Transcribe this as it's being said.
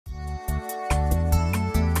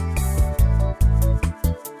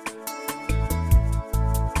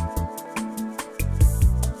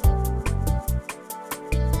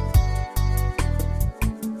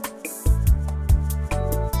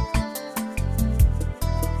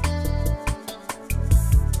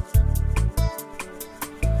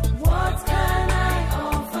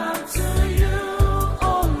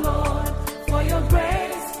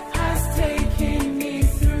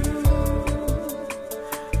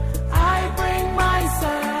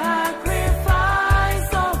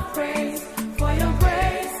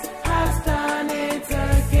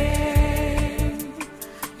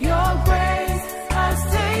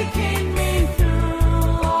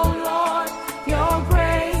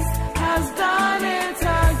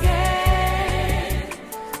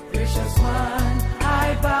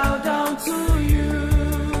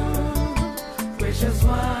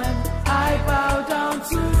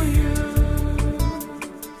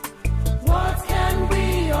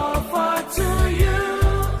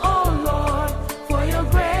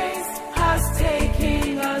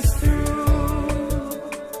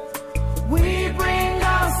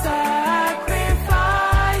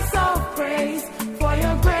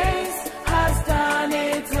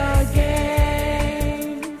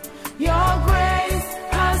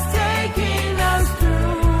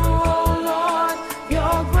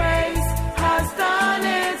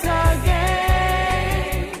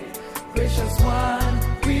Gracious one,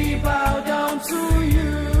 we bow down to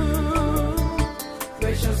you.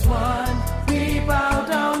 Gracious one, we bow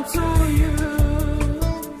down to you.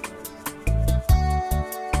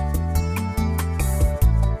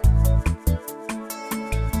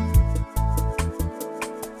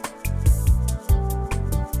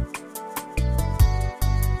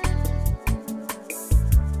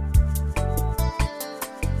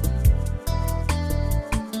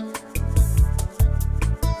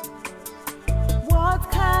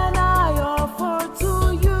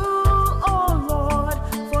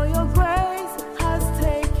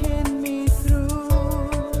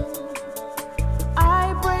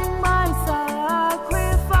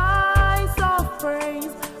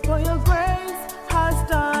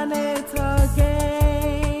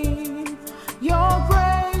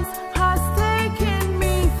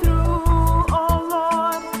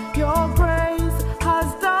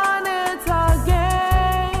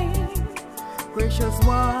 Gracious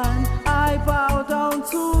one, I bow down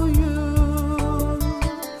to you.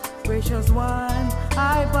 Gracious one,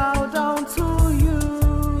 I bow down to you.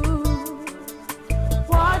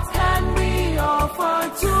 What can we offer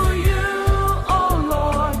to you, oh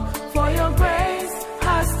Lord, for your grace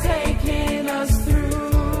has taken us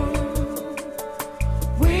through.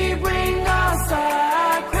 We bring our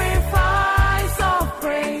sacrifice of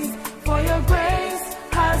praise, for your grace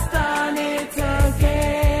has done it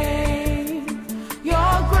again.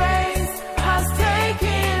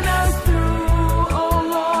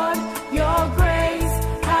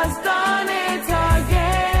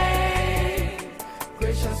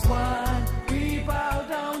 Gracious one, we bow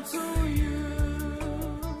down to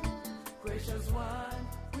you. Gracious one,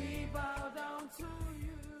 we bow down to you.